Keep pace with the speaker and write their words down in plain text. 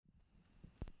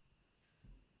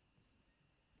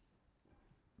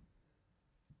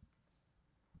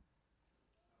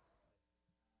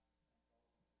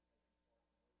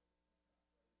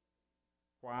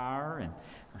choir and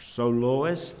our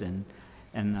soloists and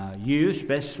you,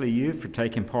 especially you, for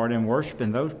taking part in worship,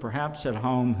 and those perhaps at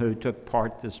home who took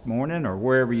part this morning or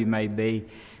wherever you may be.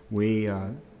 We are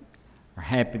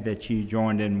happy that you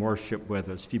joined in worship with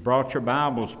us. If you brought your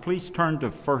Bibles, please turn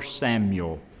to 1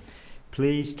 Samuel.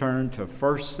 Please turn to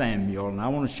 1 Samuel, and I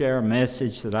want to share a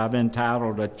message that I've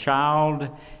entitled, A Child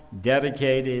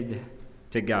Dedicated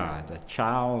to God. A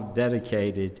Child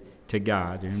Dedicated to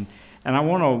God. And I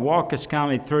want to walk us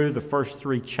kindly through the first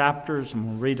three chapters. I'm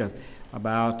going to read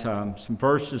about some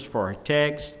verses for our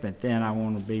text, but then I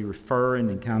want to be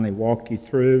referring and kindly walk you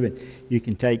through. And you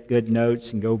can take good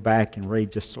notes and go back and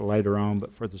read just later on.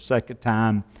 But for the second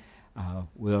time,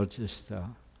 we'll just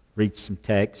read some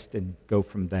text and go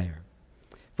from there.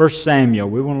 1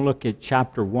 Samuel, we want to look at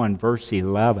chapter 1, verse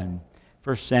 11.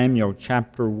 1 Samuel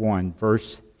chapter 1,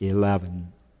 verse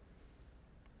 11.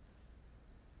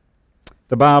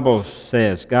 The Bible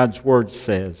says, God's Word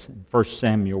says, in 1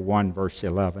 Samuel 1, verse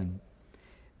 11,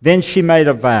 Then she made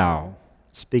a vow,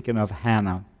 speaking of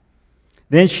Hannah.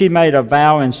 Then she made a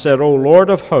vow and said, O Lord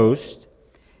of hosts,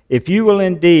 if you will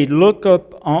indeed look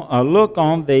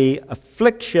on the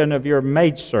affliction of your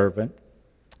maidservant,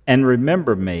 and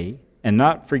remember me, and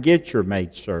not forget your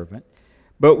maidservant,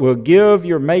 but will give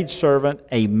your maidservant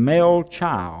a male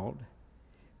child,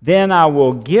 then I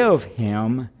will give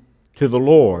him to the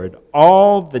Lord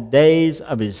all the days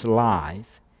of his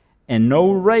life, and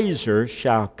no razor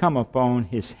shall come upon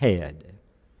his head.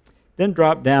 Then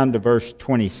drop down to verse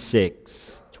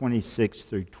 26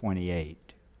 through 28.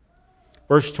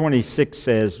 Verse 26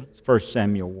 says, 1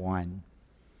 Samuel 1,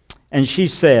 And she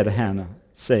said, Hannah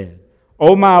said,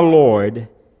 O my Lord,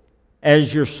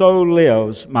 as your soul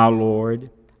lives, my Lord,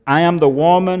 I am the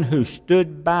woman who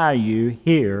stood by you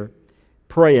here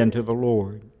praying to the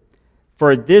Lord.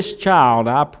 For this child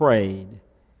I prayed,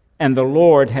 and the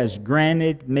Lord has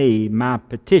granted me my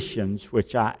petitions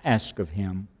which I ask of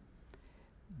him.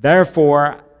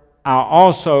 Therefore I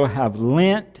also have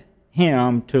lent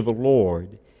him to the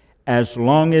Lord. As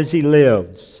long as he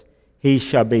lives, he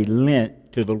shall be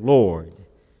lent to the Lord.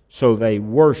 So they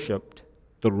worshiped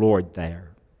the Lord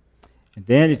there. And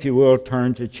then, if you will,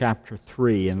 turn to chapter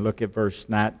 3 and look at verse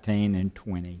 19 and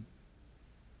 20.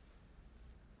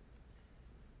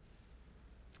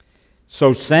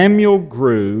 So Samuel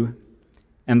grew,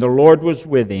 and the Lord was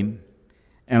with him,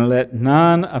 and let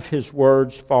none of his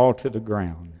words fall to the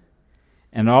ground.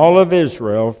 And all of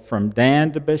Israel, from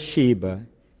Dan to Bathsheba,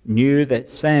 knew that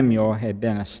Samuel had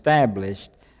been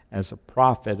established as a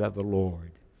prophet of the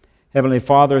Lord. Heavenly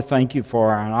Father, thank you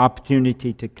for an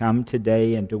opportunity to come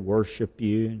today and to worship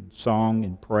you in song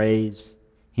and praise,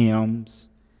 hymns.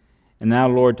 And now,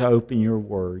 Lord, to open your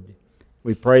word.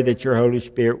 We pray that your Holy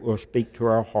Spirit will speak to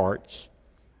our hearts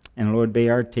and, Lord, be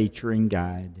our teacher and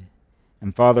guide.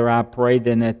 And, Father, I pray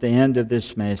then at the end of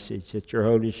this message that your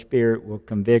Holy Spirit will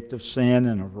convict of sin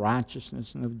and of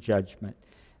righteousness and of judgment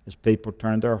as people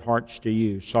turn their hearts to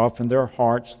you. Soften their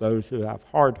hearts, those who have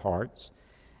hard hearts.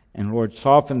 And, Lord,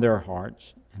 soften their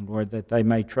hearts, and, Lord, that they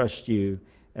may trust you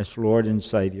as Lord and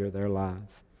Savior of their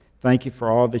life. Thank you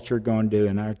for all that you're going to do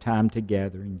in our time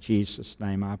together. In Jesus'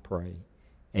 name I pray.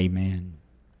 Amen.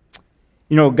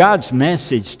 You know, God's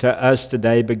message to us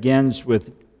today begins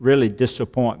with really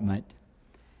disappointment.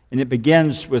 And it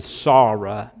begins with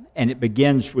sorrow, and it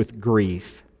begins with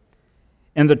grief.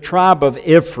 In the tribe of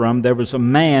Ephraim, there was a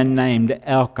man named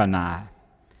Elkanah.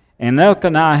 And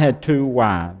Elkanah had two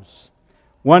wives.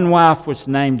 One wife was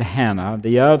named Hannah,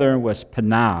 the other was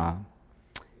Peninnah.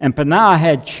 And Peninnah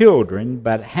had children,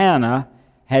 but Hannah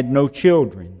had no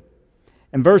children.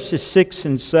 In verses 6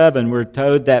 and 7, we're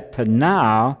told that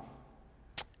Peninnah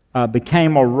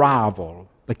became a rival,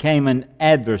 became an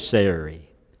adversary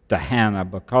to Hannah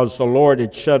because the Lord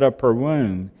had shut up her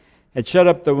womb, had shut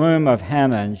up the womb of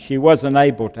Hannah, and she wasn't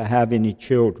able to have any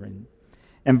children.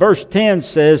 And verse 10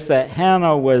 says that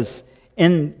Hannah was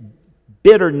in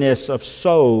bitterness of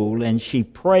soul, and she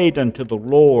prayed unto the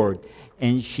Lord,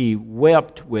 and she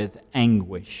wept with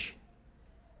anguish.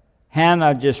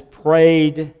 Hannah just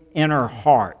prayed in her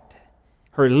heart.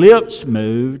 Her lips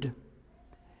moved,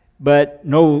 but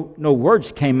no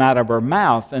words came out of her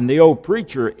mouth. And the old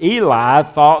preacher, Eli,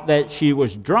 thought that she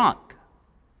was drunk.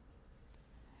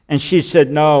 And she said,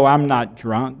 No, I'm not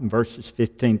drunk. And verses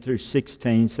 15 through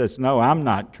 16 says, No, I'm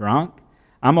not drunk.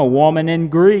 I'm a woman in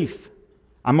grief.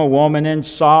 I'm a woman in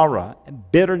sorrow,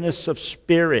 bitterness of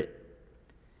spirit.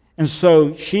 And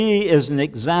so she is an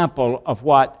example of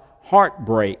what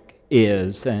heartbreak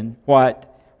is and what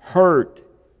hurt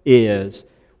is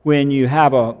when you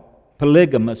have a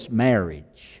polygamous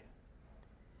marriage.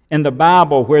 In the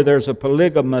Bible, where there's a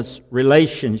polygamous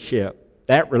relationship,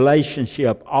 that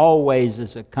relationship always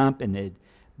is accompanied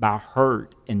by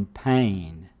hurt and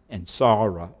pain and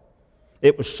sorrow.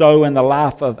 It was so in the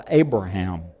life of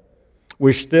Abraham.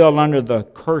 We're still under the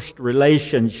cursed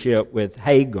relationship with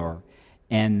Hagar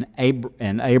and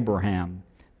Abraham.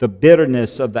 The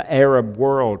bitterness of the Arab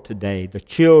world today, the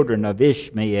children of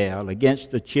Ishmael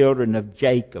against the children of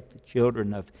Jacob, the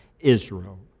children of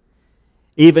Israel.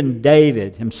 Even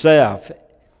David himself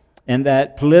in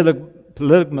that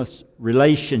polygamous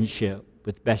relationship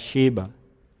with Bathsheba.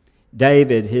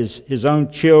 David, his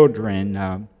own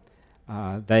children,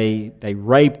 they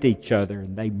raped each other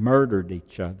and they murdered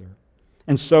each other.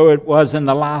 And so it was in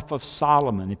the life of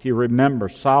Solomon. If you remember,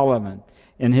 Solomon,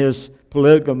 in his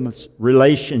polygamous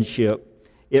relationship,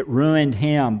 it ruined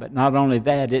him, but not only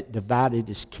that, it divided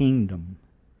his kingdom.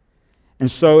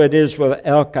 And so it is with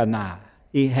Elkanah.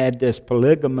 He had this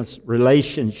polygamous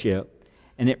relationship,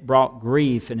 and it brought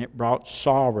grief and it brought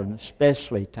sorrow, and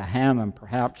especially to Hannah, and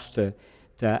perhaps to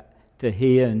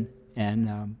he and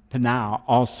Peninnah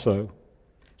also.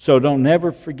 So don't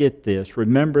never forget this.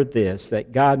 Remember this,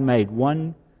 that God made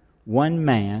one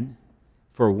man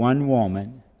for one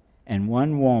woman and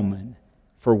one woman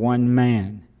for one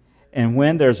man. And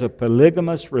when there's a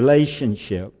polygamous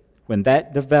relationship, when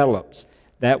that develops,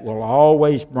 that will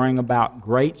always bring about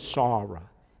great sorrow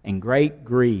and great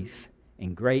grief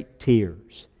and great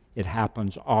tears. It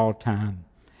happens all time.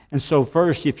 And so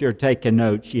first, if you're taking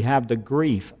notes, you have the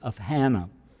grief of Hannah.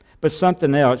 But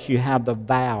something else, you have the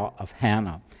vow of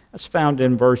Hannah. That's found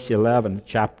in verse 11 of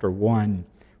chapter 1.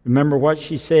 Remember what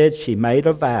she said? She made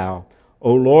a vow.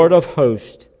 O Lord of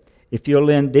hosts, if you'll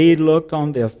indeed look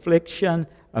on the affliction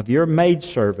of your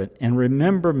maidservant and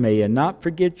remember me and not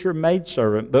forget your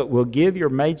maidservant, but will give your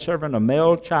maidservant a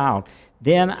male child,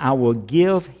 then I will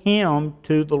give him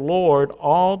to the Lord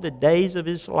all the days of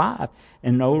his life,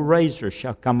 and no razor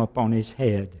shall come upon his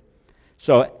head.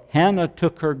 So Hannah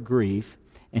took her grief,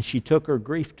 and she took her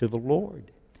grief to the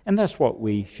Lord. And that's what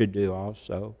we should do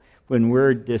also. When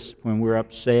we're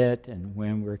upset and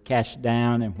when we're cast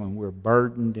down and when we're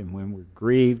burdened and when we're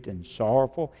grieved and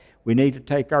sorrowful, we need to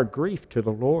take our grief to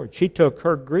the Lord. She took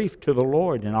her grief to the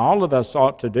Lord, and all of us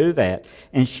ought to do that.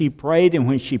 And she prayed, and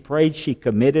when she prayed, she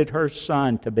committed her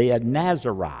son to be a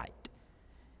Nazirite.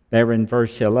 There in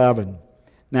verse 11.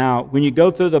 Now, when you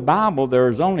go through the Bible,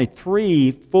 there's only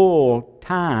 3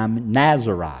 full-time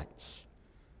Nazirites.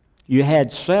 You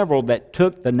had several that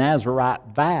took the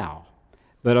Nazirite vow,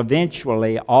 but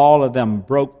eventually all of them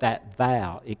broke that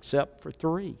vow except for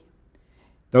 3.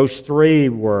 Those 3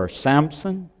 were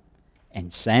Samson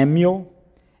and Samuel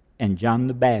and John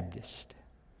the Baptist.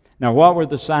 Now, what were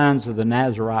the signs of the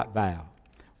Nazirite vow?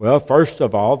 Well, first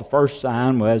of all, the first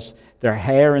sign was their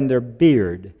hair and their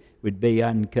beard would be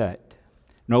uncut.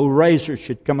 No razor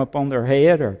should come upon their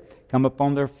head or come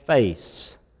upon their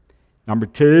face. Number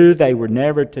 2, they were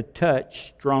never to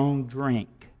touch strong drink.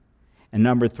 And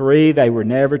number 3, they were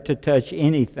never to touch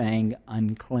anything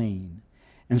unclean.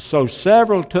 And so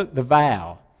several took the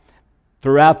vow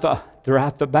throughout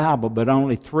the Bible, but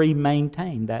only 3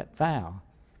 maintained that vow.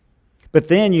 But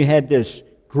then you had this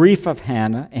grief of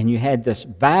Hannah, and you had this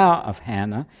vow of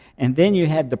Hannah, and then you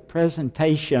had the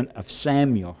presentation of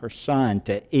Samuel, her son,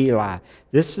 to Eli.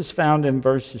 This is found in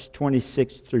verses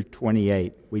 26 through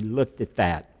 28. We looked at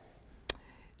that.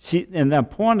 See, and the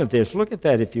point of this, look at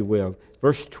that if you will,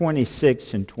 verse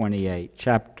 26 and 28,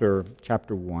 chapter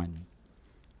 1.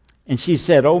 And she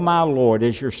said, O my Lord,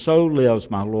 as your soul lives,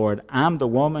 my Lord, I'm the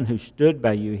woman who stood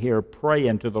by you here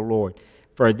praying to the Lord.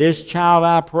 For this child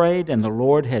I prayed, and the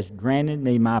Lord has granted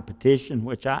me my petition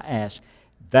which I asked.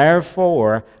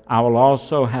 Therefore I will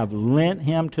also have lent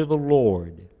him to the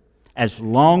Lord. As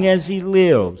long as he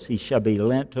lives, he shall be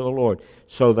lent to the Lord.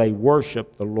 So they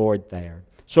worship the Lord there.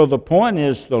 So the point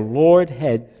is, the Lord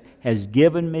has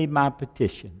given me my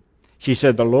petition. She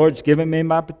said, the Lord's given me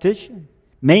my petition.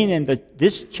 Meaning that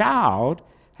this child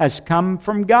has come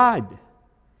from God.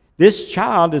 This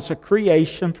child is a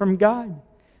creation from God.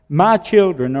 My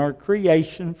children are a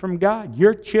creation from God.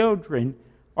 Your children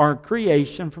are a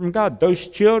creation from God. Those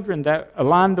children that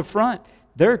line the front,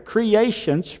 they're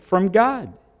creations from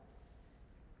God.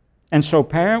 And so,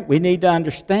 parent, we need to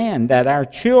understand that our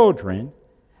children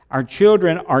are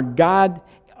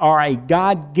a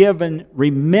God-given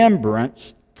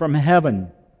remembrance from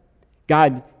heaven.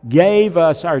 God gave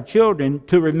us our children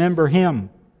to remember Him.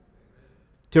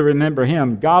 To remember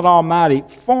Him. God Almighty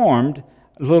formed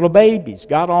little babies.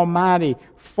 God Almighty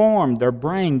formed their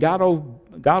brain. God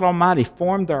Almighty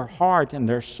formed their heart and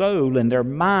their soul and their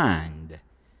mind.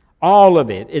 All of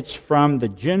it. It's from the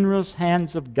generous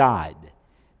hands of God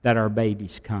that our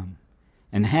babies come.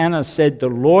 And Hannah said, the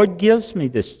Lord gives me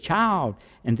this child,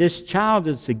 and this child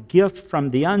is a gift from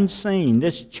the unseen.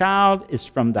 This child is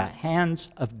from the hands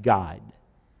of God.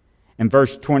 In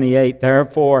verse 28,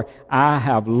 therefore I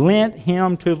have lent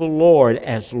him to the Lord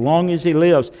as long as he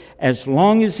lives. As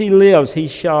long as he lives, he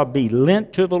shall be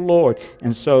lent to the Lord.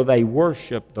 And so they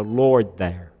worship the Lord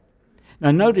there.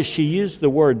 Now notice she used the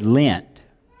word lent.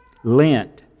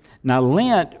 Lent. Now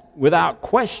lent, without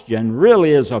question,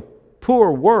 really is a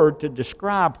poor word to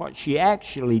describe what she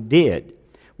actually did.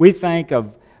 We think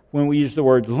of, when we use the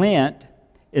word lent,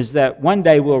 is that one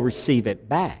day we'll receive it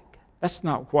back. That's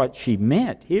not what she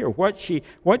meant here. What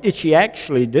did she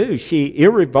actually do? She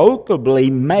irrevocably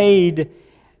made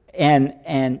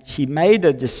and she made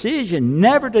a decision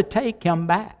never to take him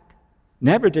back.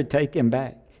 Never to take him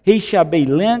back. He shall be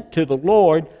lent to the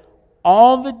Lord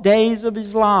all the days of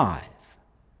his life.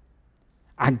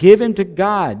 I give him to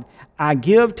God. I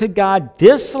give to God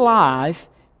this life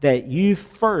that you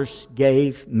first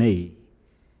gave me.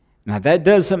 Now that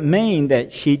doesn't mean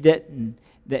that she didn't.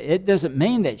 It doesn't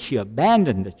mean that she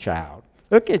abandoned the child.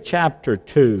 Look at chapter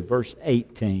 2, verse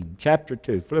 18. Chapter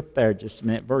 2, flip there just a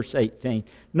minute, verse 18.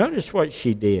 Notice what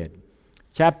she did.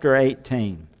 Chapter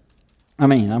 2,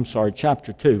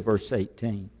 verse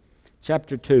 18.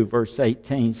 Chapter 2, verse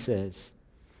 18 says,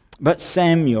 but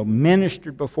Samuel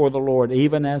ministered before the Lord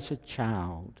even as a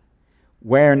child,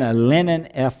 wearing a linen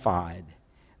ephod.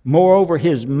 Moreover,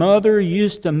 his mother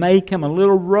used to make him a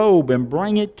little robe and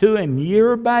bring it to him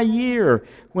year by year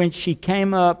when she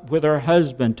came up with her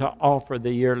husband to offer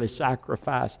the yearly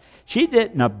sacrifice. She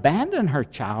didn't abandon her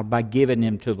child by giving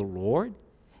him to the Lord.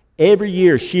 Every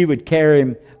year she would carry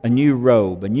him a new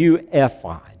robe, a new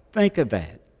ephod. Think of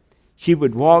that. She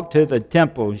would walk to the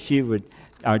temple,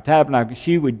 our tabernacle,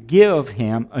 she would give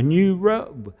him a new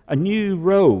robe. A new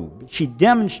robe. She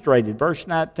demonstrated, verse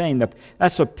 19,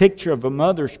 that's a picture of a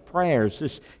mother's prayers,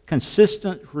 this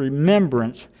consistent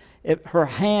remembrance. Her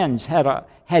hands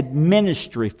had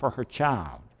ministry for her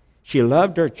child. She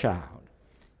loved her child.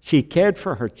 She cared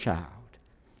for her child.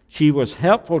 She was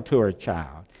helpful to her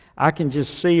child. I can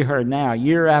just see her now,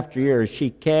 year after year,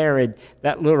 she carried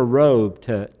that little robe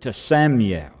to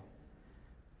Samuel,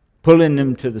 pulling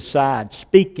him to the side,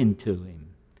 speaking to him,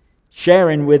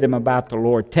 sharing with him about the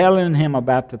Lord, telling him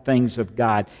about the things of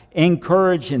God,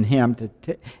 encouraging him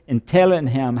and telling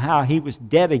him how he was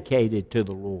dedicated to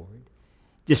the Lord.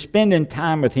 Just spending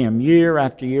time with him year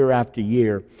after year after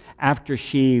year. After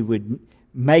she would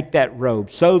make that robe,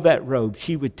 sew that robe,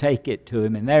 she would take it to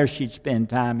him, and there she'd spend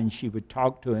time and she would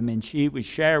talk to him and she would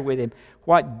share with him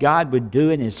what God would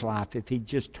do in his life if he'd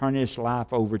just turn his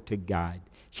life over to God.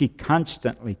 She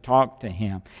constantly talked to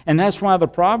him. And that's why the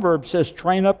proverb says,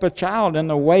 train up a child in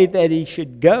the way that he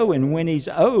should go, and when he's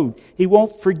old, he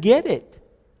won't forget it.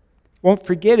 Won't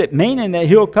forget it, meaning that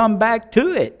he'll come back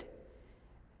to it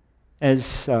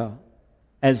as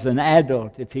an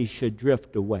adult if he should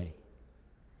drift away.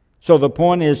 So the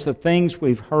point is, the things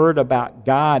we've heard about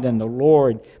God and the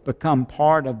Lord become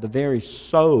part of the very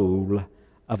soul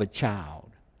of a child.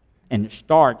 And it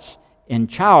starts in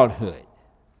childhood.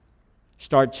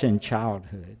 Starts in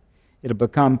childhood. It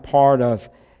becomes part of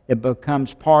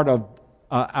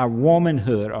our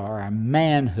womanhood or our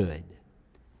manhood.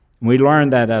 And we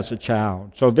learned that as a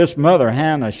child. So this mother,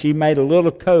 Hannah, she made a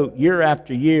little coat year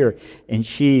after year, and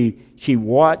she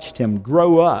watched him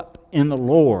grow up in the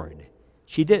Lord.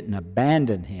 She didn't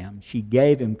abandon him. She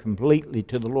gave him completely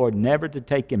to the Lord, never to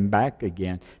take him back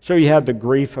again. So you have the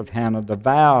grief of Hannah, the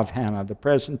vow of Hannah, the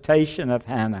presentation of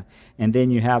Hannah, and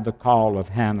then you have the call of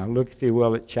Hannah. Look, if you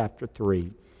will, at chapter 3,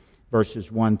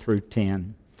 verses 1 through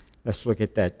 10. Let's look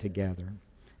at that together.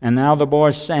 And now the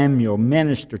boy Samuel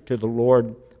ministered to the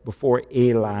Lord before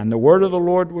Eli. And the word of the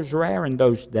Lord was rare in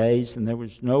those days, and there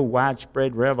was no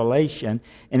widespread revelation.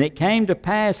 And it came to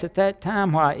pass at that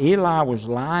time, while Eli was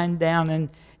lying down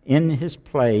in his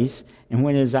place, and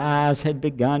when his eyes had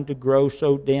begun to grow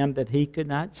so dim that he could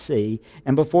not see,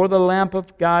 and before the lamp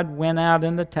of God went out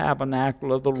in the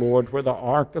tabernacle of the Lord where the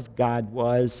ark of God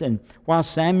was, and while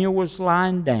Samuel was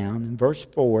lying down, in verse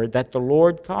 4, that the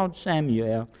Lord called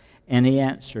Samuel, and he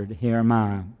answered, Here am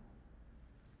I.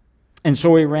 And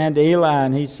so he ran to Eli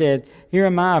and he said, Here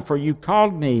am I, for you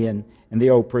called me. And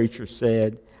the old preacher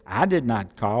said, I did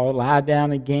not call, lie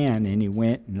down again. And he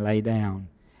went and lay down.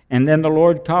 And then the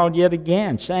Lord called yet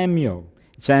again, Samuel.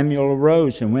 Samuel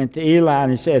arose and went to Eli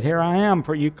and he said, Here I am,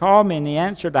 for you called me. And he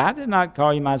answered, I did not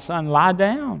call you, my son, lie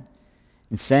down.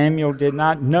 And Samuel did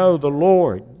not know the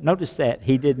Lord. Notice that.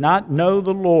 He did not know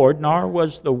the Lord, nor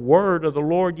was the word of the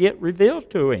Lord yet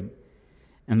revealed to him.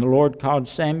 And the Lord called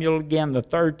Samuel again the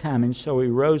third time, and so he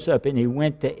rose up and he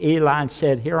went to Eli and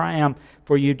said, Here I am,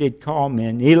 for you did call me.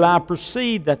 And Eli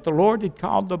perceived that the Lord had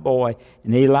called the boy.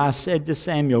 And Eli said to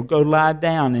Samuel, Go lie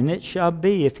down, and it shall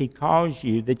be, if he calls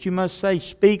you, that you must say,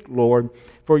 Speak, Lord,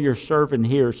 for your servant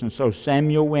hears. And so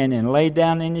Samuel went and lay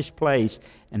down in his place.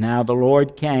 And now the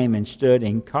Lord came and stood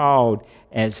and called,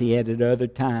 as he had at other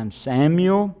times,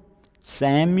 Samuel,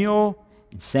 Samuel.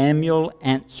 And Samuel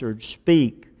answered,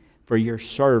 Speak, for your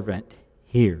servant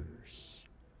hears.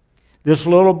 This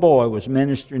little boy was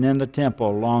ministering in the temple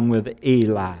along with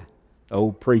Eli, the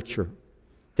old preacher,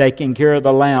 taking care of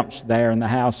the lamps there in the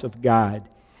house of God.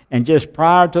 And just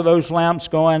prior to those lamps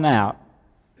going out,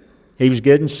 he was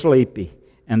getting sleepy,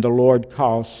 and the Lord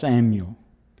called Samuel.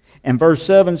 And verse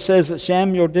 7 says that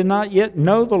Samuel did not yet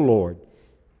know the Lord,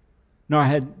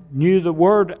 nor knew the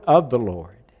word of the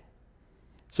Lord.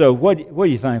 So what do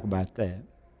you think about that?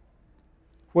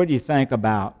 What do you think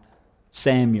about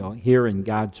Samuel hearing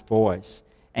God's voice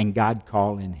and God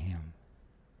calling him?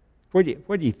 What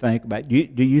do you think about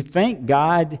it? Do you think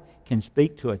God can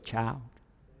speak to a child?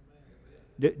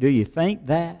 Do you think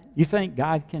that? You think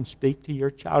God can speak to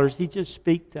your child, or does he just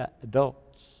speak to adults?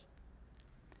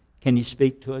 Can you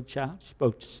speak to a child? He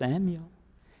spoke to Samuel.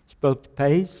 He spoke to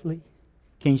Paisley.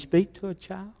 Can you speak to a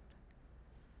child?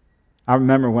 I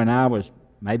remember when I was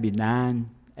maybe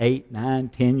 8, 9,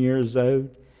 10 years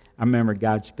old, I remember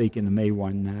God speaking to me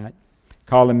one night,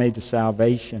 calling me to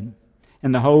salvation.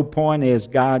 And the whole point is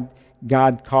God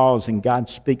calls and God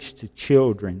speaks to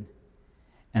children.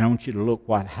 And I want you to look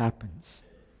what happens.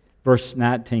 Verse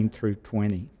 19 through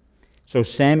 20. So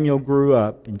Samuel grew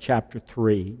up in chapter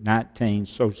 3, 19.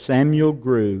 So Samuel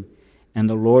grew, and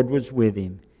the Lord was with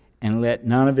him, and let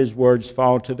none of his words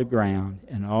fall to the ground.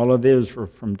 And all of Israel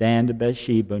from Dan to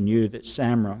Bathsheba knew that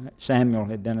Samuel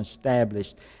had been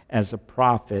established as a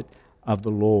prophet of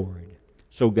the Lord.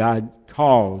 So God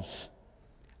calls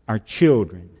our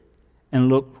children, and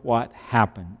look what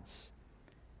happens.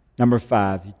 Number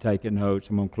 5, you take notes.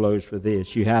 I'm going to close with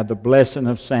this. You have the blessing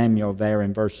of Samuel there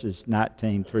in verses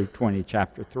 19 through 20,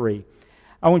 chapter 3.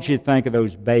 I want you to think of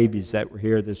those babies that were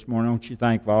here this morning. I want you to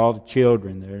think of all the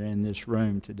children that are in this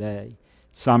room today.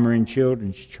 Some are in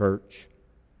children's church.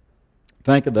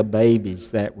 Think of the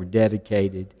babies that were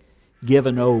dedicated,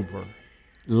 given over,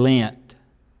 lent,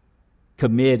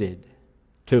 committed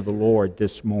to the Lord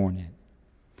this morning.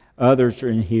 Others are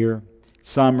in here.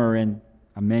 Some are in,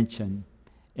 I mentioned,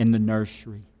 in the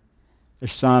nursery.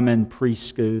 There's some in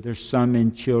preschool. There's some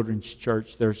in children's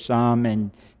church. There's some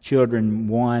in children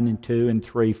 1 and 2 and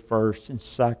 3 first, and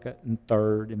 2nd and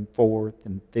 3rd and 4th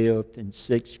and 5th and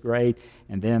 6th grade.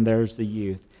 And then there's the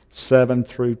youth, 7th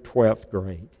through 12th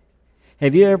grade.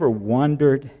 Have you ever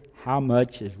wondered how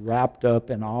much is wrapped up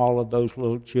in all of those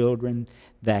little children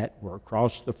that were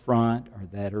across the front or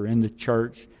that are in the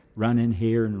church, running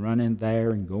here and running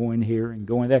there and going here and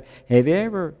going there? Have you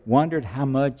ever wondered how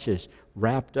much is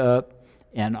wrapped up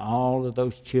in all of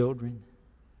those children?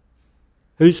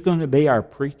 Who's going to be our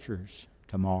preachers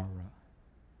tomorrow?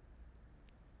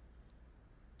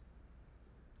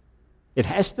 It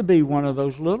has to be one of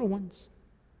those little ones.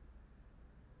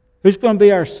 Who's going to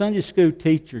be our Sunday school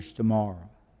teachers tomorrow?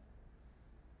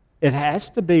 It has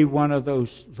to be one of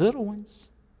those little ones.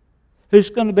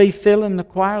 Who's going to be filling the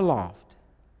choir loft?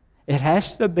 It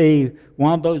has to be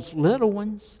one of those little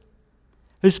ones.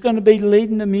 Who's going to be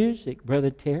leading the music?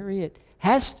 Brother Terry, it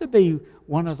has to be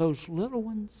one of those little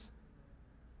ones.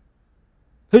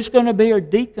 Who's going to be our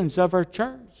deacons of our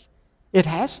church? It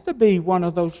has to be one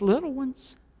of those little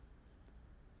ones.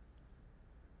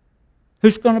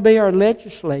 Who's going to be our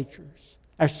legislators,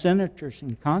 our senators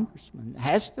and congressmen? It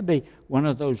has to be one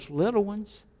of those little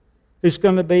ones. Who's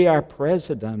going to be our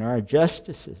president or our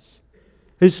justices?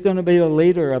 Who's going to be the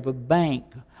leader of a bank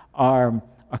or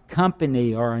a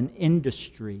company or an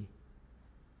industry?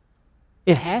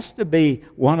 It has to be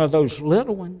one of those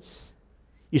little ones.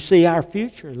 You see, our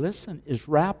future, listen, is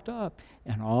wrapped up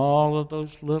in all of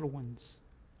those little ones.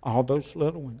 All those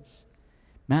little ones.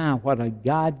 Now, what a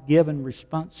God-given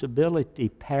responsibility,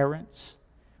 parents,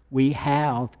 we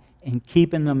have in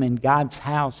keeping them in God's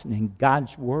house and in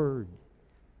God's Word.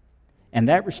 And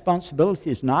that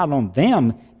responsibility is not on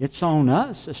them, it's on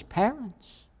us as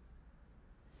parents.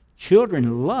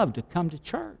 Children love to come to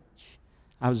church.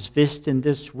 I was visiting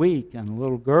this week, and a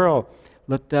little girl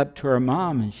looked up to her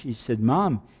mom, and she said,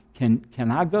 Mom, can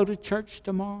I go to church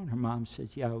tomorrow? And her mom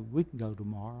says, Yeah, we can go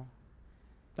tomorrow.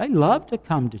 They love to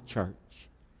come to church.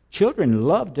 Children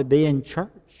love to be in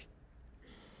church.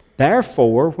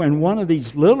 Therefore, when one of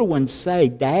these little ones say,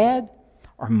 Dad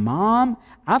or Mom,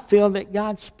 I feel that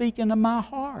God's speaking to my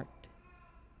heart.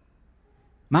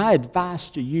 My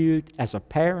advice to you as a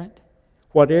parent,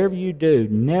 whatever you do,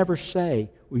 never say,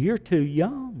 well, you're too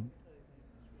young.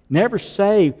 Never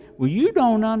say, well, you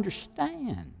don't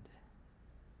understand.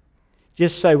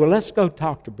 Just say, well, let's go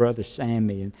talk to Brother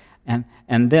Sammy, and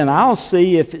then I'll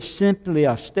see if it's simply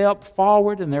a step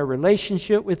forward in their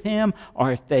relationship with him,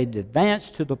 or if they've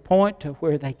advanced to the point to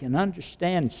where they can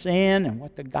understand sin and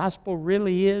what the gospel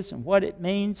really is and what it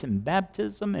means in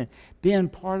baptism and being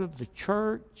part of the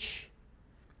church.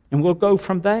 And we'll go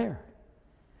from there.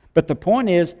 But the point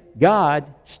is,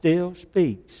 God still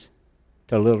speaks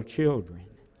to little children.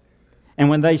 And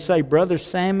when they say, Brother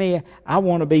Sammy, I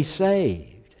want to be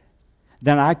saved,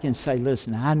 then I can say,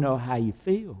 listen, I know how you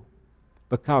feel,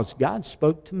 because God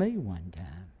spoke to me one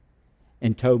time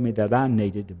and told me that I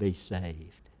needed to be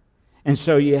saved. And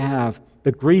so you have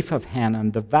the grief of Hannah,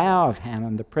 the vow of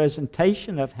Hannah, the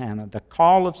presentation of Hannah, the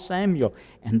call of Samuel,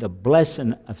 and the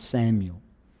blessing of Samuel.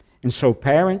 And so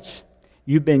parents,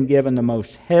 you've been given the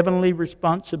most heavenly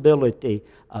responsibility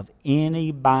of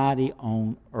anybody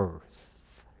on earth.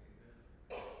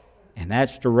 And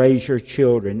that's to raise your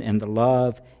children in the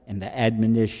love and the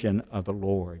admonition of the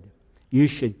Lord. You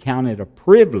should count it a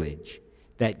privilege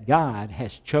that God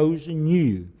has chosen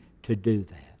you to do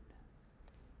that.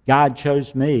 God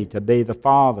chose me to be the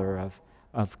father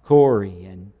of Corey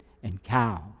and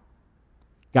Kyle.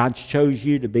 God chose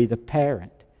you to be the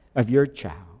parent of your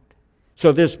child.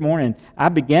 So this morning, I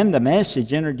began the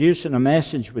message, introducing a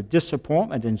message with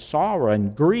disappointment and sorrow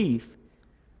and grief,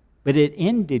 but it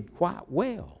ended quite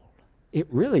well. It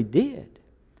really did.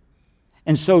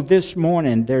 And so this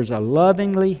morning, there's a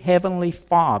lovingly Heavenly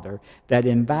Father that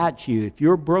invites you. If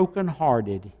you're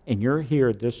brokenhearted and you're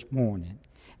here this morning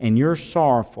and you're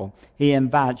sorrowful, He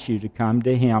invites you to come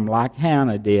to Him like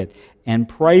Hannah did and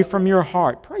pray from your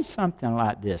heart. Pray something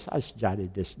like this. I just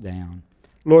jotted this down.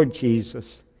 Lord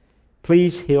Jesus,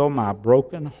 please heal my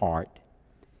broken heart.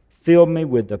 Fill me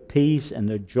with the peace and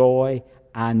the joy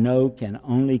I know can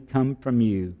only come from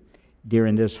You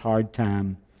during this hard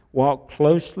time. Walk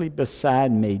closely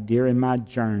beside me during my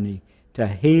journey to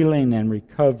healing and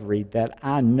recovery that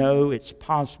I know it's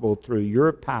possible through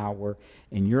Your power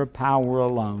and Your power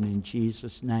alone. In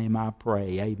Jesus' name I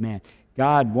pray. Amen.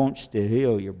 God wants to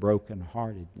heal your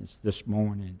brokenheartedness this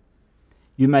morning.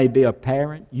 You may be a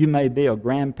parent, you may be a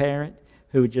grandparent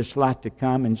who would just like to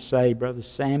come and say, Brother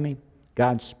Sammy,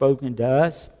 God's spoken to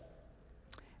us,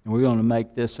 and we're going to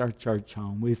make this our church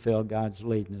home. We feel God's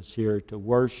leading us here to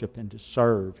worship and to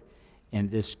serve in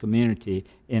this community,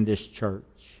 in this church.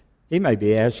 He may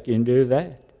be asking you to do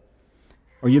that.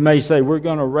 Or you may say, we're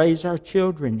going to raise our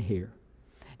children here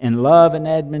in love and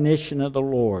admonition of the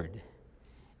Lord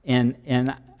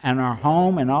in our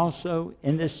home and also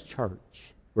in this church.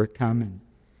 We're coming.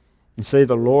 And see,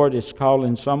 the Lord is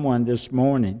calling someone this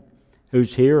morning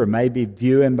who's here or maybe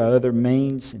viewing by other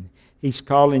means, and He's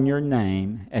calling your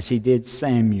name as He did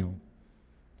Samuel.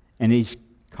 And He's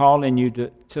calling you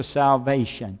to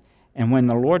salvation. And when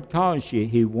the Lord calls you,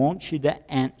 He wants you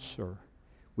to answer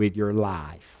with your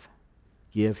life.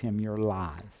 Give Him your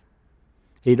life.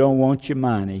 He don't want your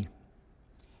money.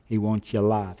 He wants your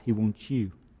life. He wants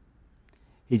you.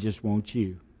 He just wants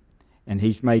you. And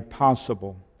He's made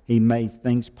possible. He made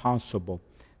things possible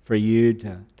for you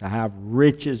to have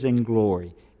riches and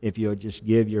glory if you'll just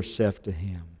give yourself to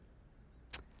Him.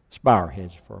 Let's bow our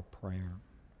heads for a prayer.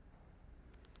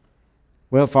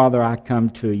 Well, Father, I come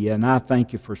to You, and I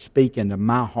thank You for speaking to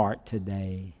my heart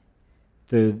today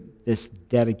through this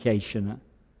dedication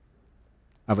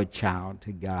of a child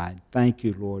to God. Thank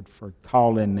You, Lord, for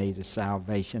calling me to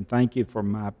salvation. Thank You for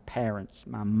my parents,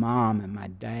 my mom and my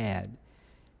dad,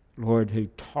 Lord, who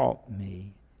taught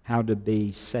me how to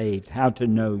be saved, how to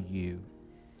know You.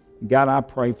 God, I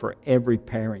pray for every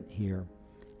parent here.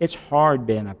 It's hard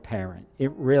being a parent.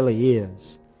 It really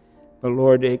is. But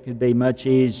Lord, it could be much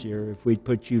easier if we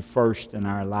put You first in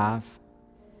our life.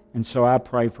 And so I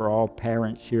pray for all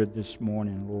parents here this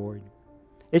morning, Lord.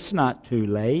 It's not too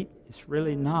late. It's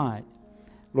really not.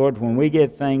 Lord, when we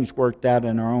get things worked out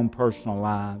in our own personal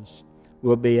lives,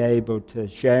 we'll be able to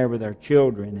share with our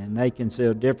children, and they can see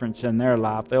a difference in their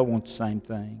life. They'll want the same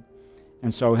thing.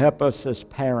 And so help us as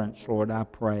parents, Lord, I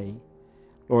pray.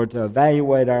 Lord, to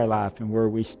evaluate our life and where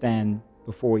we stand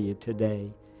before You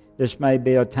today. This may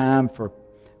be a time for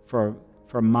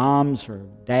moms or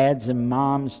dads and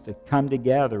moms to come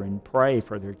together and pray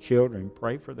for their children,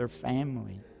 pray for their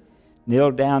family.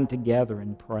 Kneel down together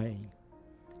and pray.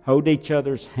 Hold each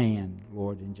other's hand,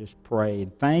 Lord, and just pray.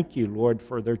 And thank You, Lord,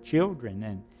 for their children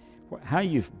and how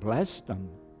You've blessed them.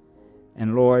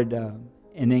 And Lord,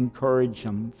 and encourage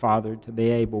them, Father, to be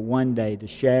able one day to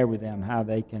share with them how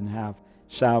they can have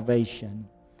salvation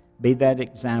Be that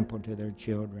example to their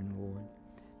children, Lord.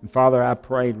 And Father, I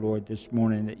pray, Lord, this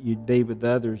morning that you'd be with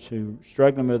others who are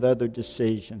struggling with other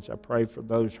decisions. I pray for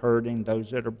those hurting,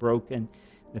 those that are broken,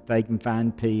 that they can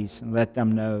find peace, and let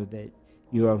them know that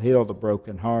you will heal the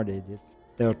brokenhearted if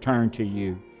they'll turn to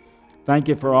you. Thank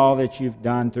you for all that you've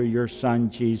done through your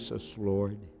Son, Jesus,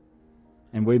 Lord.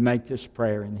 And we make this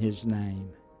prayer in his name.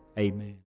 Amen.